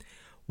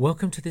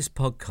Welcome to this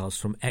podcast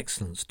from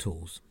Excellence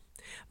Tools.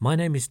 My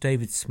name is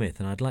David Smith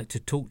and I'd like to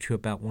talk to you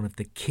about one of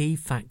the key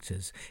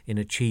factors in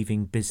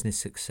achieving business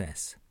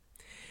success.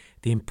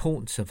 The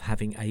importance of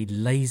having a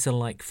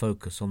laser-like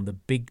focus on the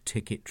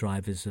big-ticket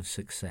drivers of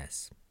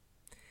success.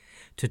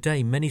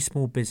 Today, many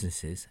small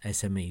businesses,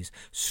 SMEs,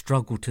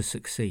 struggle to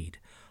succeed.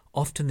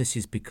 Often this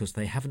is because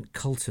they haven't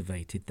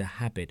cultivated the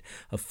habit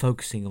of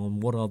focusing on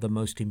what are the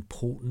most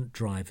important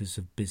drivers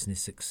of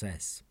business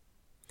success.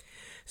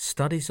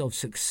 Studies of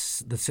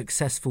the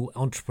successful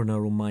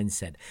entrepreneurial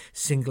mindset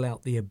single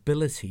out the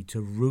ability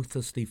to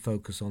ruthlessly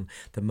focus on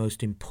the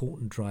most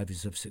important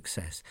drivers of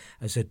success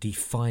as a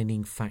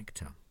defining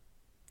factor.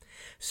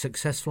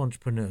 Successful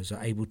entrepreneurs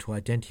are able to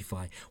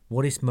identify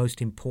what is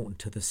most important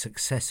to the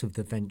success of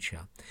the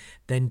venture,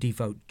 then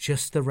devote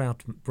just the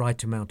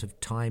right amount of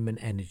time and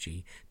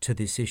energy to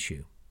this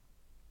issue.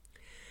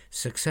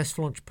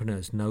 Successful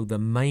entrepreneurs know the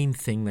main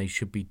thing they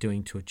should be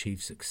doing to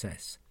achieve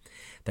success.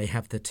 They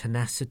have the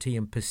tenacity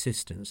and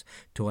persistence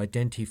to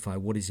identify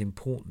what is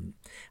important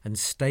and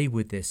stay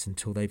with this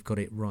until they've got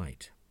it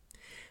right.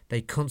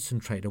 They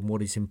concentrate on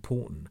what is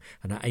important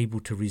and are able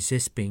to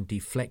resist being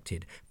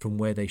deflected from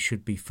where they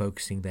should be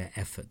focusing their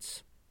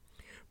efforts.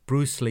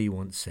 Bruce Lee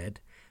once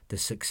said, "The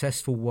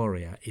successful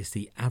warrior is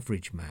the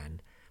average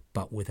man,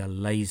 but with a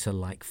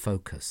laser-like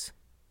focus."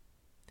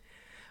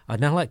 I'd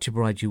now like to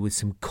provide you with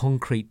some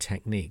concrete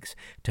techniques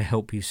to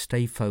help you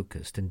stay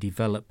focused and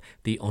develop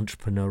the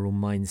entrepreneurial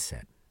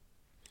mindset.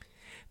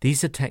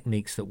 These are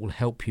techniques that will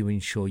help you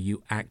ensure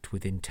you act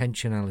with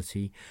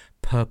intentionality,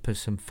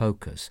 purpose and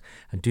focus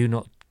and do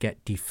not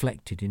get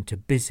deflected into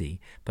busy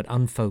but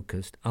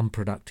unfocused,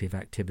 unproductive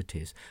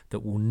activities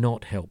that will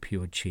not help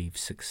you achieve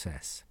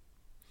success.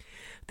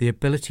 The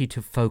ability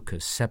to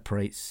focus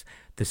separates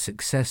the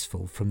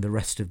successful from the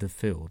rest of the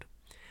field.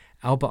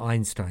 Albert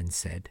Einstein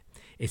said,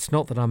 "It's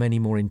not that I'm any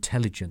more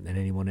intelligent than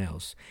anyone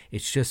else,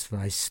 it's just that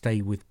I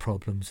stay with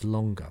problems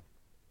longer."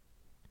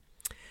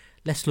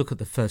 Let's look at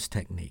the first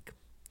technique.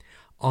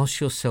 Ask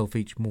yourself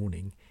each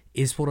morning,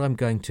 is what I'm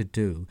going to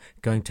do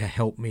going to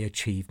help me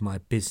achieve my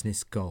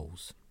business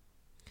goals?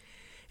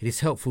 It is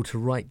helpful to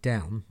write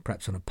down,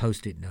 perhaps on a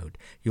post-it note,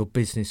 your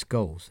business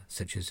goals,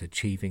 such as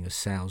achieving a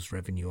sales,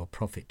 revenue or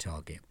profit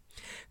target.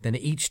 Then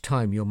each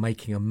time you're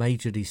making a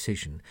major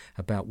decision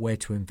about where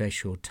to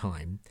invest your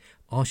time,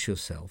 ask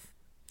yourself,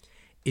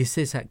 is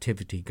this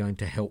activity going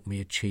to help me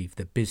achieve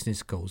the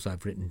business goals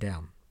I've written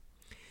down?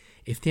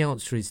 If the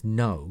answer is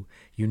no,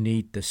 you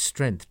need the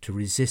strength to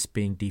resist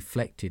being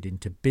deflected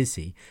into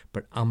busy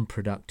but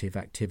unproductive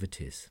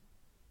activities.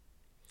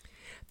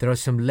 There are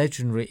some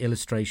legendary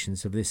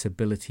illustrations of this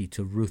ability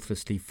to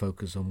ruthlessly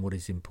focus on what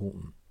is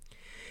important.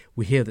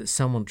 We hear that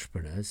some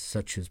entrepreneurs,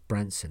 such as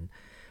Branson,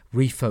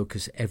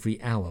 refocus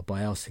every hour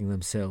by asking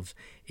themselves,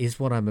 is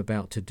what I'm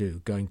about to do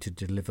going to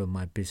deliver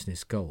my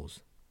business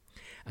goals?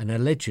 And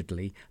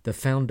allegedly, the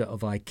founder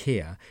of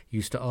IKEA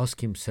used to ask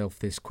himself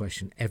this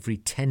question every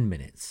 10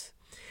 minutes.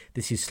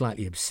 This is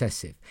slightly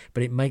obsessive,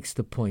 but it makes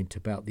the point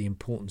about the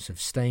importance of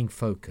staying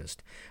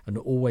focused and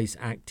always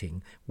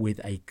acting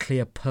with a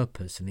clear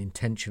purpose and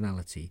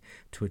intentionality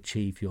to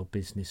achieve your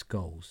business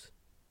goals.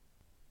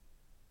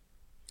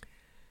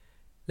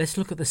 Let's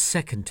look at the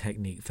second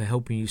technique for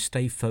helping you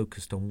stay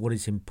focused on what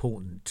is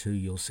important to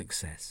your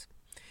success.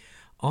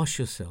 Ask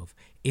yourself,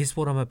 is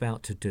what I'm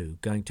about to do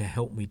going to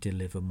help me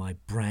deliver my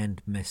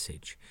brand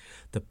message,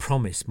 the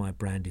promise my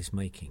brand is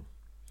making?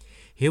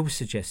 Here we're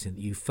suggesting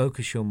that you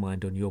focus your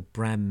mind on your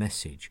brand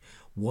message,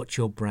 what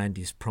your brand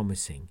is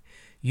promising.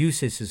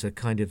 Use this as a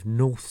kind of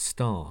North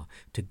Star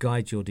to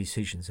guide your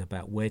decisions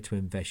about where to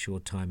invest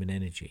your time and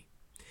energy.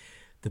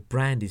 The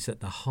brand is at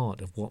the heart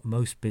of what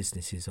most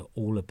businesses are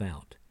all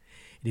about.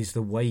 It is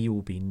the way you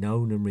will be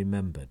known and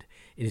remembered.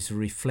 It is a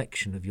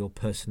reflection of your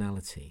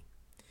personality.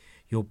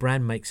 Your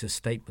brand makes a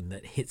statement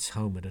that hits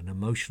home at an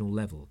emotional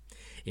level.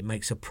 It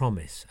makes a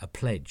promise, a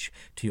pledge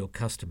to your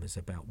customers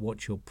about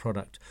what your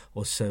product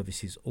or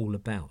service is all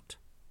about.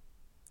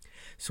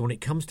 So when it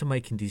comes to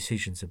making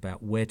decisions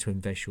about where to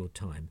invest your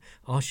time,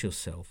 ask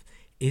yourself,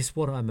 is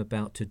what I'm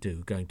about to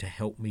do going to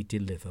help me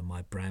deliver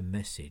my brand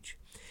message?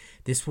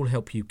 This will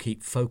help you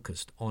keep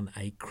focused on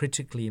a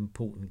critically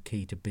important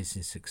key to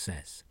business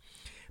success,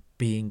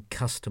 being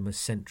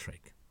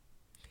customer-centric.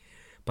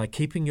 By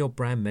keeping your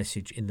brand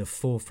message in the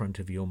forefront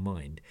of your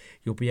mind,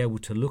 you'll be able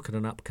to look at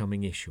an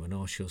upcoming issue and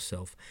ask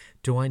yourself,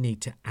 do I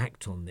need to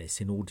act on this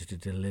in order to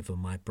deliver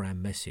my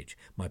brand message,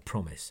 my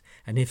promise?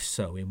 And if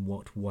so, in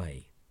what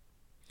way?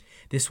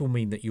 This will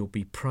mean that you'll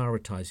be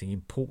prioritizing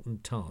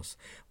important tasks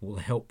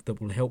that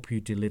will help you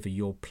deliver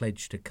your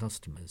pledge to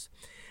customers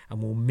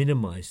and will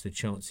minimize the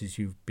chances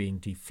of being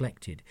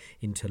deflected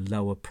into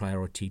lower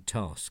priority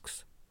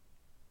tasks.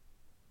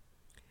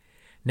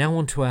 Now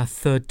on to our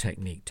third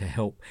technique to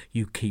help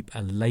you keep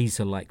a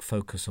laser-like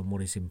focus on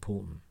what is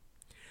important.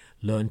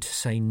 Learn to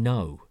say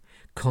no.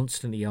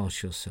 Constantly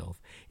ask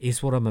yourself,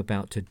 is what I'm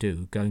about to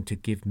do going to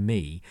give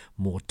me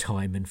more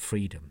time and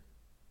freedom?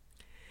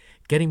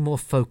 Getting more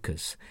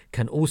focus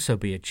can also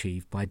be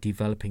achieved by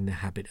developing the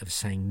habit of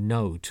saying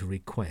no to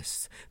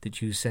requests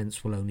that you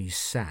sense will only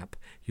sap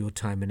your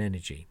time and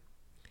energy.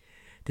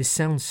 This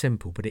sounds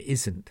simple, but it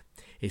isn't.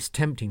 It's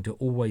tempting to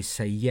always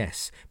say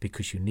yes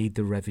because you need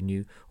the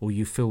revenue or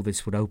you feel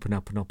this would open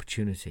up an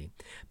opportunity.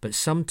 But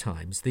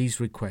sometimes these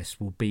requests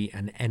will be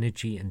an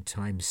energy and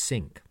time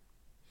sink.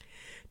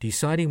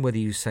 Deciding whether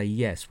you say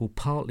yes will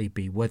partly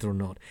be whether or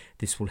not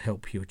this will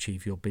help you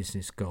achieve your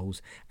business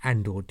goals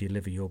and or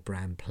deliver your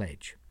brand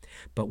pledge.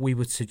 But we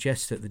would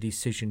suggest that the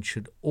decision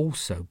should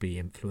also be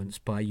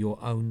influenced by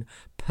your own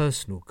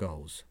personal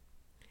goals.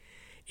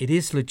 It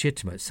is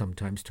legitimate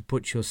sometimes to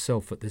put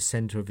yourself at the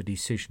center of a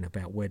decision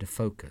about where to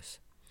focus.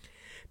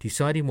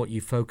 Deciding what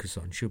you focus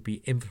on should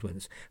be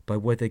influenced by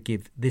whether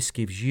this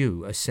gives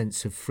you a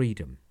sense of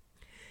freedom.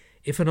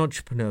 If an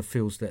entrepreneur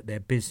feels that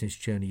their business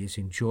journey is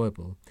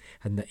enjoyable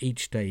and that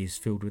each day is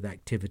filled with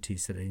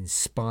activities that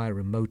inspire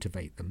and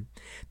motivate them,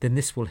 then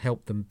this will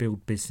help them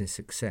build business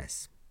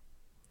success.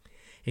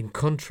 In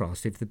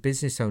contrast, if the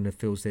business owner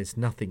feels there's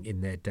nothing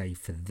in their day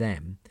for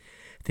them,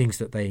 things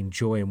that they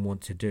enjoy and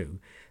want to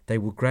do, they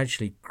will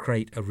gradually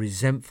create a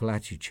resentful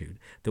attitude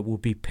that will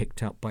be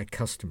picked up by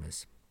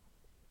customers.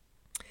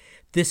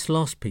 This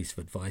last piece of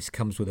advice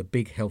comes with a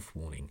big health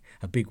warning,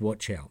 a big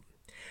watch out.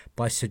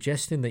 By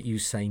suggesting that you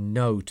say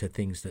no to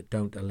things that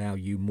don't allow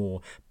you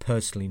more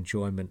personal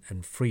enjoyment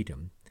and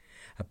freedom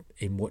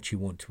in what you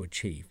want to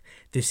achieve,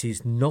 this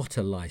is not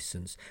a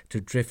license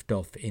to drift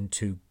off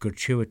into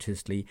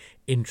gratuitously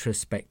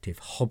introspective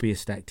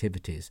hobbyist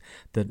activities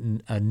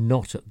that are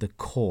not at the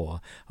core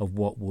of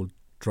what will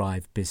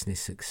drive business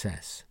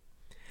success.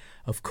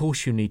 Of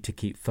course, you need to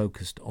keep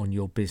focused on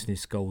your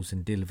business goals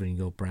and delivering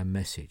your brand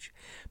message,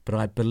 but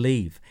I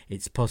believe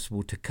it's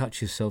possible to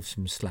cut yourself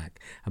some slack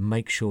and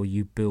make sure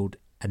you build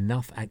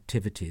enough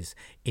activities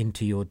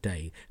into your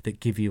day that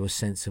give you a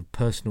sense of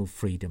personal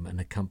freedom and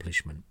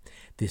accomplishment.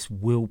 This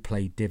will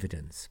pay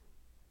dividends.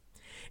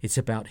 It's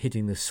about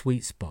hitting the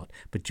sweet spot,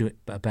 but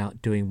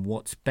about doing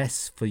what's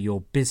best for your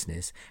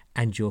business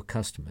and your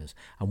customers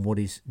and what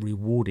is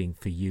rewarding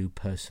for you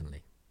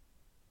personally.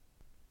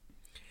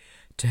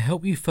 To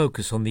help you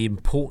focus on the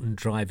important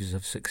drivers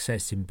of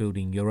success in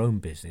building your own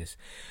business,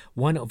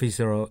 why not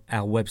visit our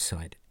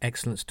website,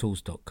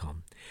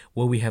 excellencetools.com,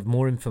 where we have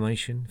more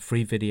information,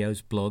 free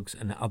videos, blogs,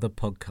 and other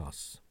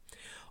podcasts.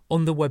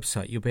 On the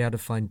website, you'll be able to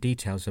find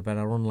details about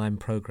our online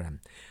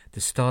program,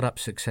 the Startup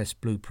Success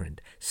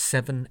Blueprint,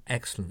 7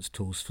 excellence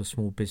tools for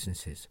small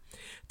businesses.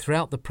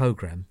 Throughout the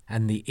program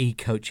and the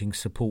e-coaching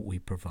support we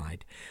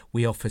provide,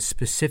 we offer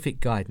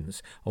specific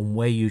guidance on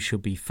where you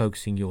should be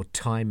focusing your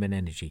time and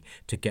energy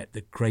to get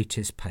the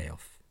greatest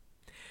payoff.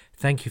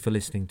 Thank you for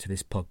listening to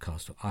this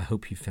podcast. I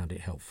hope you found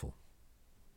it helpful.